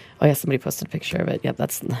 Oh, yeah, somebody posted a picture of it. Yep,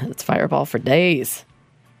 that's Fireball for days.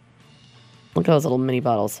 Look at those little mini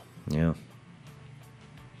bottles. Yeah.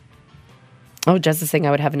 Oh, Jess is saying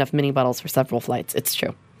I would have enough mini bottles for several flights. It's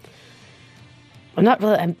true. I'm not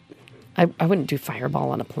really... I wouldn't do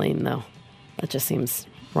Fireball on a plane, though. That just seems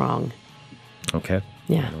wrong. Okay.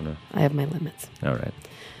 Yeah, I don't know. I have my limits. All right.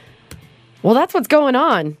 Well, that's what's going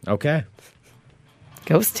on. Okay.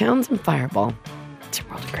 Ghost towns and Fireball. It's a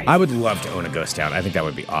world of crazy. I would love to own a ghost town. I think that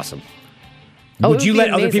would be awesome. Oh, it would you would be let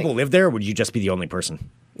other amazing. people live there, or would you just be the only person?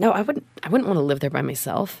 No, I wouldn't want to live there by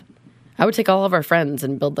myself. I would take all of our friends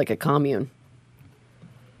and build like a commune.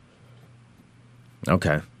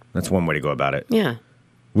 Okay. That's one way to go about it. Yeah.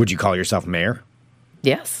 Would you call yourself mayor?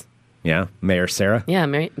 Yes. Yeah. Mayor Sarah? Yeah,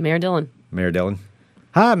 Mayor Dylan. Mayor Dylan?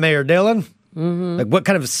 Hi, Mayor Dylan. Mm-hmm. Like, what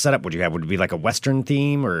kind of setup would you have? Would it be like a Western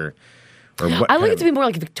theme, or what? I like it to be more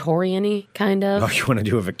like Victorian-y, kind of. Oh, you want to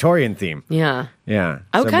do a Victorian theme? Yeah. Yeah.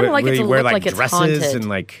 I would kinda like it will to you wear look like like it's dresses haunted. and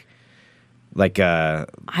like Like, I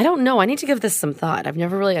don't know. I need to give this some thought. I've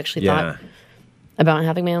never really actually yeah. thought about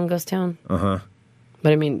having my own ghost town. Uh-huh.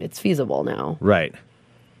 But I mean, it's feasible now. Right.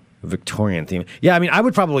 Victorian theme. Yeah, I mean, I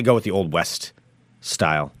would probably go with the Old West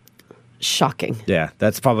style. Shocking. Yeah,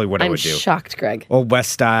 that's probably what I I'm would do. shocked, Greg. Old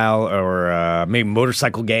West style or maybe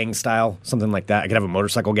motorcycle gang style, something like that. I could have a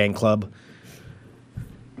motorcycle gang club.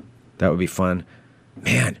 That would be fun.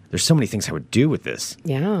 Man, there's so many things I would do with this.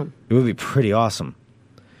 Yeah. It would be pretty awesome.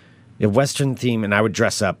 A Western theme, and I would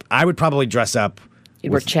dress up. I would probably dress up.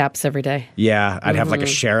 You'd wear chaps every day. Yeah, I'd have like a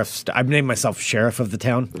sheriff. I'd name myself sheriff of the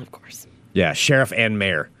town. Of course. Yeah, sheriff and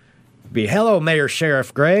mayor. Be, hello, Mayor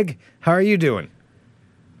Sheriff Greg. How are you doing?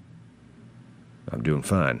 I'm doing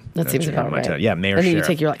fine. That seems Checking out about my right. town. Yeah, Mayor And then Sheriff.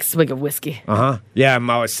 you take your swig of whiskey. Uh-huh. Yeah, I'm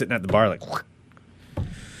always sitting at the bar like...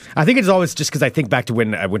 I think it's always just because I think back to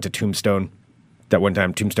when I went to Tombstone, that one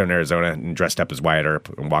time, Tombstone, Arizona, and dressed up as Wyatt Earp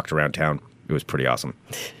and walked around town. It was pretty awesome.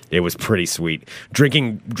 It was pretty sweet.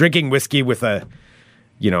 Drinking whiskey with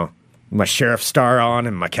my sheriff star on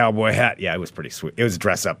and my cowboy hat. Yeah, it was pretty sweet. It was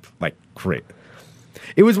dress up like great.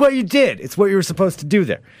 It was what you did. It's what you were supposed to do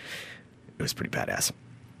there. It was pretty badass.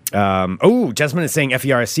 Jasmine is saying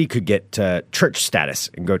FERC could get church status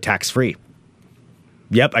and go tax-free.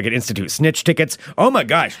 Yep, I could institute snitch tickets. Oh my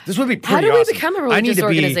gosh, this would be pretty awesome. How do we become a religious I need to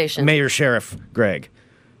organization? Be Mayor Sheriff Greg.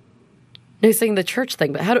 No, he's saying the church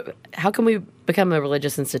thing, but how can we become a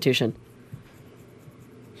religious institution?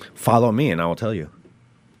 Follow me and I will tell you.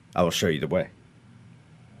 I will show you the way.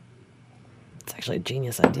 It's actually a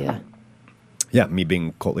genius idea. Yeah, me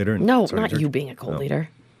being cult leader. And No, starting a not church? you being a cult No. leader.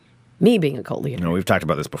 Me being a cult leader. No, we've talked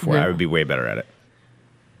about this before. No. I would be way better at it.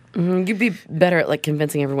 You'd be better at like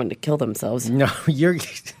convincing everyone to kill themselves. No,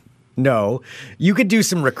 No, you could do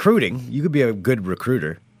some recruiting. You could be a good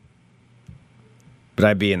recruiter. But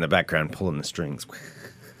I'd be in the background pulling the strings.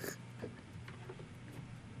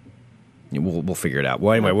 We'll figure it out.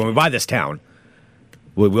 Well, anyway, when we buy this town,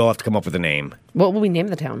 we will have to come up with a name. What will we name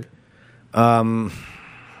the town?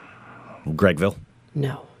 Gregville,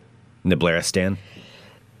 No. Nibleristan,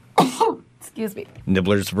 Excuse me.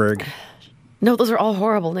 Niblersburg. No, those are all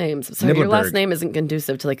horrible names. Sorry, your Niblerburg. last name isn't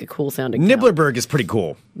conducive to like a cool sounding town. Niblerburg is pretty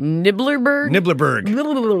cool. Niblerburg? Niblerburg.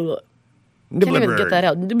 Can't even get that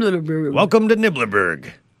out. Niblerburg. Welcome to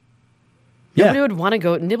Niblerburg. Nobody Yeah. would want to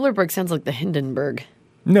go. Niblerburg sounds like the Hindenburg.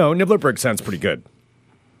 No, Niblerburg sounds pretty good.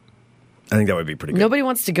 I think that would be pretty good. Nobody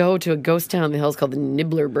wants to go to a ghost town in the hills called the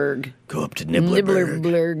Niblerburg. Go up to Niblerburg.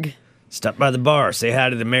 Niblerburg. Stop by the bar. Say hi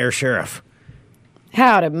to the mayor sheriff.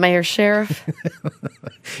 Howdy, Mayor Sheriff.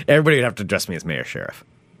 Everybody would have to address me as mayor sheriff.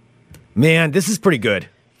 Man, this is pretty good.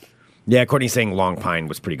 Yeah, Courtney's saying Long Pine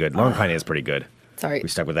was pretty good. Long Pine is pretty good. Sorry. We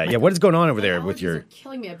stuck with that. Yeah, what is going on over there with your... Allergies are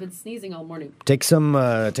killing me. I've been sneezing all morning. Take some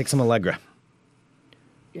Allegra.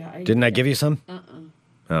 Yeah. Didn't I give you some? Oh.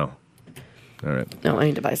 All right. No, I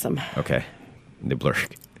need to buy some. Okay. Nibbler.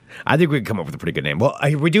 I think we can come up with a pretty good name. Well,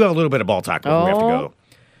 we do have a little bit of ball talk before we have to go.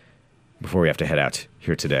 Before we have to head out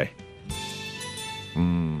here today.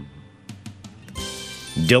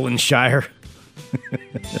 Dylanshire.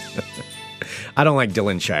 I don't like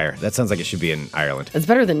Dylanshire. That sounds like it should be in Ireland. It's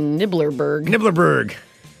better than Niblerburg. Niblerburg.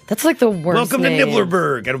 That's like the worst Welcome name. to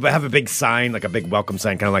Niblerburg. It'll have a big sign, like a big welcome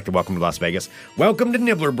sign, kind of like the Welcome to Las Vegas. Welcome to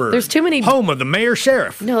Niblerburg. There's too many- Home of the mayor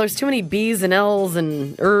sheriff. No, there's too many B's and L's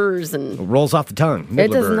and R's and... Rolls off the tongue.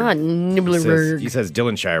 It does Niblerburg. not. Niblerburg. He says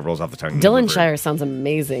Dylanshire rolls off the tongue. Dylanshire sounds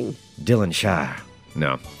amazing. Dylanshire.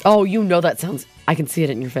 No. Oh, you know that sounds... I can see it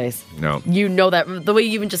in your face. No. You know that. The way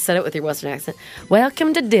you even just said it with your Western accent.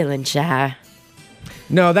 Welcome to Dylanshire.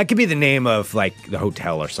 No, that could be the name of, like, the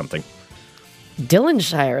hotel or something.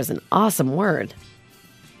 Dylanshire is an awesome word.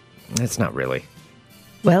 It's not really.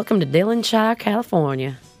 Welcome to Dylanshire,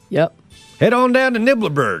 California. Yep. Head on down to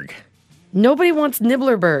Niblerburg. Nobody wants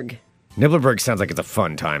Niblerburg. Niblerburg sounds like it's a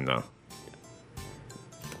fun time, though.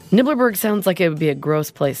 Niblerburg sounds like it would be a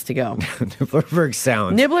gross place to go. Niblerburg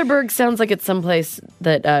sounds... Nibblerburg sounds like it's someplace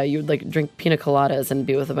that you would like drink pina coladas and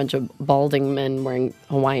be with a bunch of balding men wearing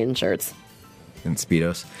Hawaiian shirts. And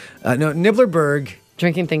Speedos. No, Niblerburg...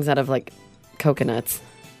 Drinking things out of like coconuts.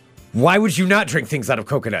 Why would you not drink things out of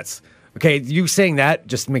coconuts? Okay, you saying that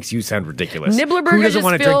just makes you sound ridiculous. Nibblerburg, Who I doesn't just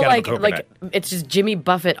want to feel drink out of a like coconut? it's just Jimmy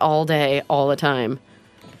Buffett all day, all the time.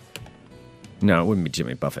 No, it wouldn't be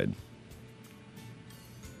Jimmy Buffett.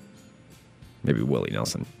 Maybe Willie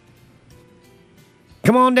Nelson.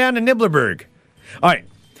 Come on down to Niblerburg. All right,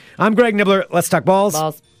 I'm Greg Nibbler. Let's talk balls.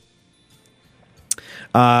 Balls.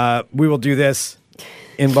 We will do this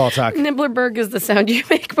in ball talk. Nibblerburg is the sound you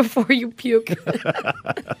make before you puke.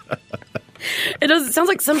 It sounds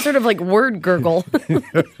like some sort of like word gurgle.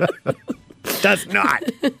 does not.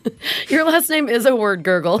 Your last name is a word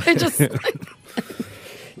gurgle. It just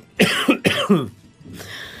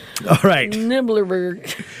All right.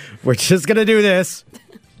 Niblerburg. We're just going to do this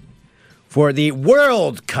for the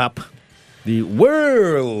World Cup. The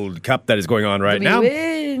World Cup that is going on right now.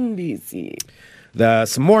 NBC.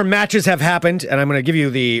 Some more matches have happened, and I'm going to give you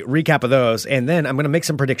the recap of those, and then I'm going to make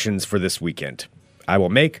some predictions for this weekend. I will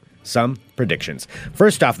make some predictions.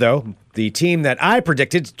 First off, though, the team that I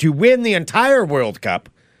predicted to win the entire World Cup,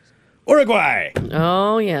 Uruguay,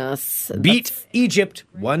 Oh, yes. beat Egypt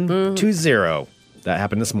 1-0. That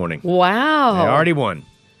happened this morning. Wow. They already won.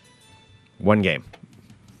 One game.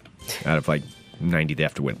 Out of like 90 they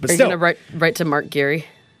have to win. But Are you still, going to write to Mark Geary?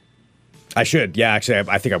 I should. Yeah, actually,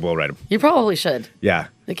 I think I will write him. You probably should. Yeah.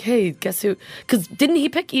 Like, hey, guess who? Because didn't he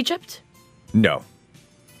pick Egypt? No.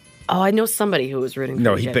 Oh, I know somebody who was rooting for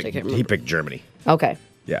No, Egypt. I can't he remember. picked Germany. Okay.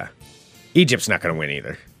 Yeah. Egypt's not going to win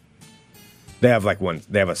either. They have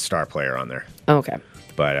they have a star player on there. Okay.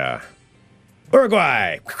 But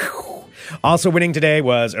Uruguay. Also winning today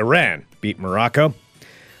was Iran. Beat Morocco.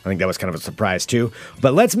 I think that was kind of a surprise too.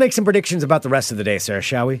 But let's make some predictions about the rest of the day, Sarah,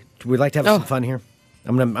 shall we? We'd like to have some fun here.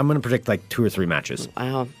 I'm gonna predict like 2 or 3 matches.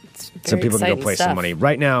 Wow. So people can go play some money.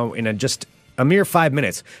 Right now, in just a mere 5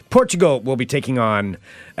 minutes, Portugal will be taking on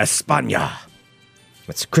España.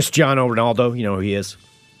 That's Cristiano Ronaldo. You know who he is?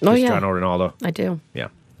 Oh, yeah. Cristiano Ronaldo. I do. Yeah.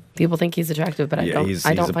 People think he's attractive, but I don't. He's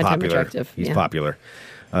I don't a find popular, him attractive. He's Yeah. popular.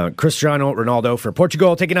 Cristiano Ronaldo for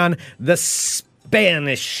Portugal taking on the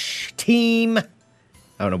Spanish team. I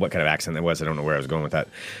don't know what kind of accent that was. I don't know where I was going with that.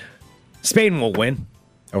 Spain will win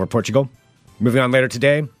over Portugal. Moving on later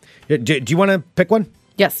today. Do you want to pick one?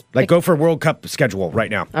 Yes. Like go for World Cup schedule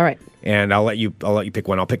right now. All right. And I'll let you pick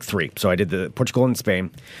one. I'll pick 3. So I did the Portugal and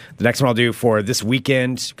Spain. The next one I'll do for this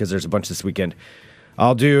weekend, because there's a bunch this weekend.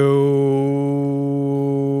 I'll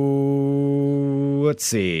do, let's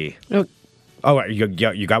see. Oh, you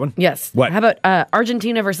got one? Yes. What? How about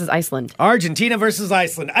Argentina versus Iceland? Argentina versus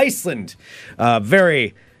Iceland. Iceland,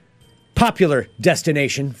 very popular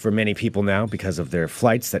destination for many people now because of their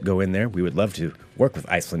flights that go in there. We would love to work with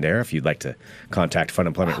Iceland Air if you'd like to contact Fun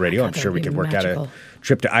Employment Radio. God, I'm that sure would we be could work magical. out a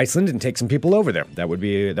trip to Iceland and take some people over there. That would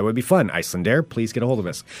be fun. Iceland Air, please get a hold of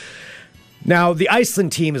us. Now, the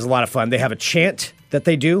Iceland team is a lot of fun. They have a chant that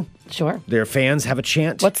they do. Sure. Their fans have a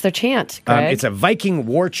chant. What's their chant, Greg? It's a Viking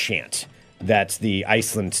war chant that the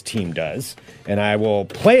Iceland team does. And I will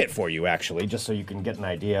play it for you, actually, just so you can get an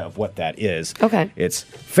idea of what that is. Okay. It's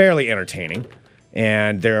fairly entertaining.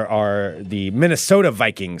 And the Minnesota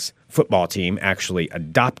Vikings football team actually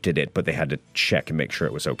adopted it, but they had to check and make sure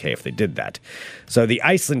it was okay if they did that. So the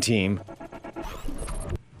Iceland team...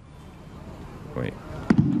 Wait.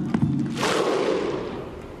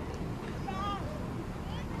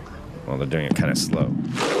 Well, they're doing it kind of slow.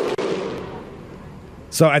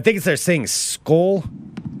 So I think they're saying skull.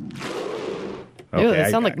 Ew,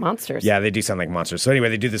 they sound like monsters. Yeah, they do sound like monsters. So anyway,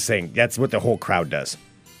 they do this thing. That's what the whole crowd does.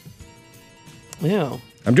 Ew.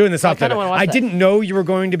 I'm doing this off kinda wanna watch I that. didn't know you were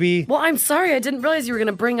going to be... Well, I'm sorry. I didn't realize you were going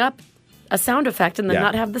to bring up a sound effect and then Yeah.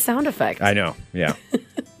 not have the sound effect. I know, yeah.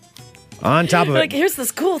 On top of it, Like, here's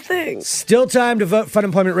this cool thing. still time to vote Fun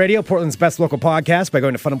Employment Radio, Portland's best local podcast, by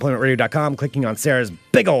going to funemploymentradio.com, clicking on Sarah's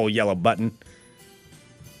big old yellow button,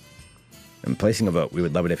 and placing a vote. We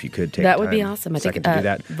would love it if you could take That would be time, awesome. I second think to do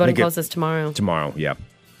that. voting Make it closes tomorrow. tomorrow, yeah.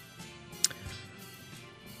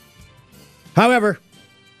 However,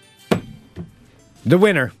 the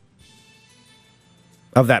winner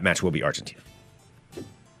of that match will be Argentina.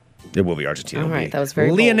 It will be Argentina. All It'll right, be that was very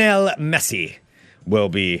bold. Lionel Messi will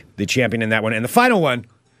be the champion in that one. And the final one,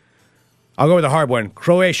 I'll go with the hard one,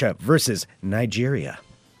 Croatia versus Nigeria.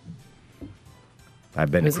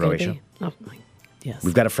 I've been Who's to it gonna Croatia. be? Oh, my. Yes.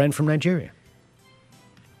 We've got a friend from Nigeria.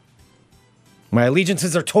 My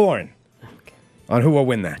allegiances are torn on who will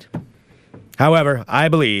win that. However, I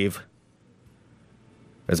believe,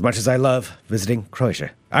 as much as I love visiting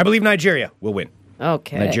Croatia, I believe Nigeria will win.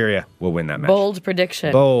 Okay. Nigeria will win that match. Bold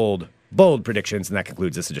prediction. Bold predictions, and that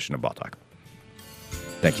concludes this edition of Ball Talk.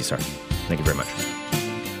 Thank you, sir. Thank you very much.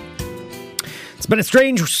 It's been a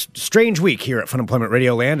strange week here at Fun Employment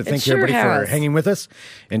Radio Land, and thank you, sure everybody, for has. hanging with us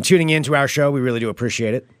and tuning in to our show. We really do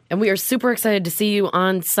appreciate it. And we are super excited to see you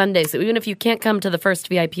on Sunday. So even if you can't come to the first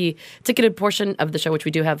VIP ticketed portion of the show, which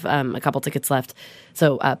we do have a couple tickets left,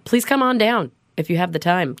 so please come on down if you have the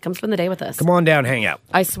time. Come spend the day with us. Come on down, hang out.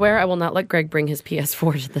 I swear I will not let Greg bring his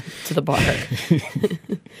PS4 to the bar.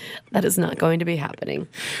 That is not going to be happening.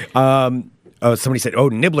 Oh, somebody said,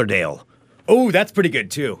 Niblerdale. Oh, that's pretty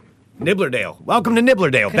good, too. Niblerdale. Welcome to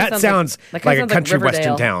Niblerdale. Kinda That sounds sounds like like a Riverdale. country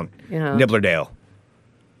western town. Yeah. Niblerdale.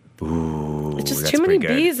 Ooh. It's just that's too many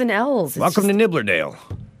pretty good. B's and L's. Welcome to Niblerdale.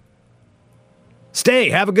 Stay,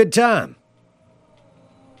 have a good time.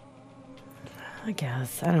 I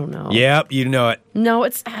guess. I don't know. Yep, you know it. No,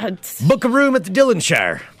 it's Book a room at the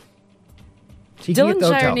Dylanshire. So you can get the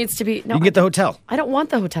Dylanshire hotel. needs to be. No, You can get the hotel. I don't want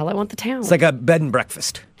the hotel. I want the town. It's like a bed and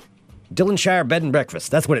breakfast. Dylanshire bed and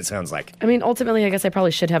breakfast. That's what it sounds like. I mean, ultimately, I guess I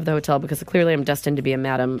probably should have the hotel because clearly I'm destined to be a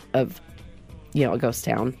madam of, a ghost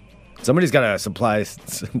town. Somebody's got to supply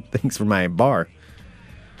some things for my bar.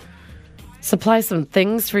 Supply some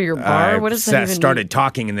things for your bar? What does that even started mean?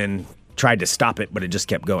 talking and then tried to stop it, but it just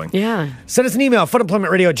kept going. Yeah. Send us an email,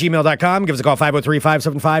 funemploymentradio@gmail.com. Give us a call,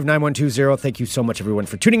 503-575-9120. Thank you so much, everyone,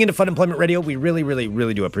 for tuning into Fun Employment Radio. We really, really,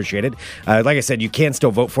 really do appreciate it. Like I said, you can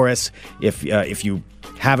still vote for us. If you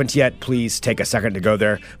haven't yet, please take a second to go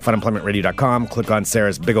there, funemploymentradio.com. Click on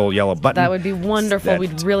Sarah's big old yellow button. That would be wonderful.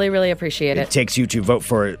 We'd really, really appreciate it. It takes you to vote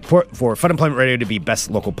for Fun Employment Radio to be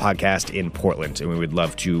best local podcast in Portland, and we would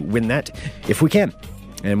love to win that if we can.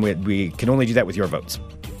 And we can only do that with your votes.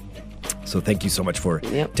 So thank you so much for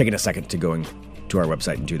taking a second to going to our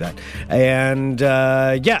website and do that. And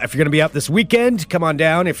if you're going to be out this weekend, come on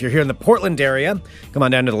down. If you're here in the Portland area, come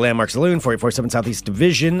on down to the Landmark Saloon, 4847 Southeast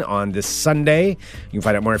Division on this Sunday. You can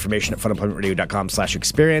find out more information at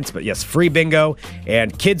funemploymentradio.com/experience. But yes, free bingo.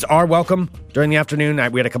 And kids are welcome during the afternoon.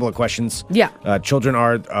 We had a couple of questions. Yeah. Children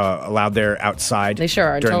are allowed there outside. They sure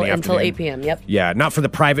are until afternoon. 8 p.m. Yep. Yeah, not for the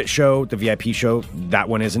private show, the VIP show. That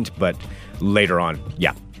one isn't, but later on,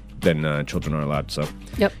 then children are allowed. So,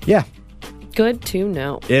 Yep. Yeah. Good to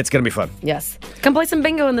know. It's going to be fun. Yes. Come play some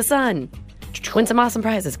bingo in the sun. Win some awesome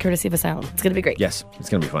prizes, courtesy of Asylum. It's going to be great. Yes, it's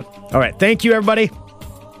going to be fun. All right. Thank you, everybody.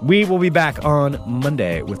 We will be back on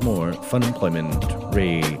Monday with more Fun Employment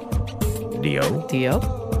Radio. Dio.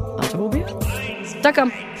 Automobile.com.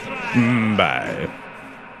 Bye.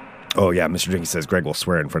 Oh, yeah. Mr. Jenkins says Greg will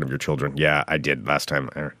swear in front of your children. Yeah, I did last time.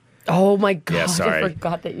 Oh, my God. Yeah, sorry. I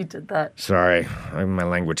forgot that you did that. Sorry. My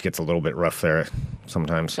language gets a little bit rough there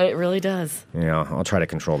sometimes. It really does. Yeah, I'll try to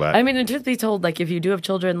control that. I mean, and truth be told, like, if you do have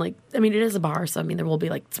children, like, I mean, it is a bar, so, I mean, there will be,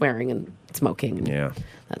 like, swearing and smoking and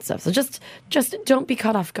that stuff. So just don't be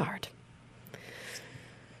caught off guard.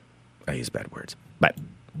 I use bad words. Bye.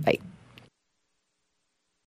 Bye.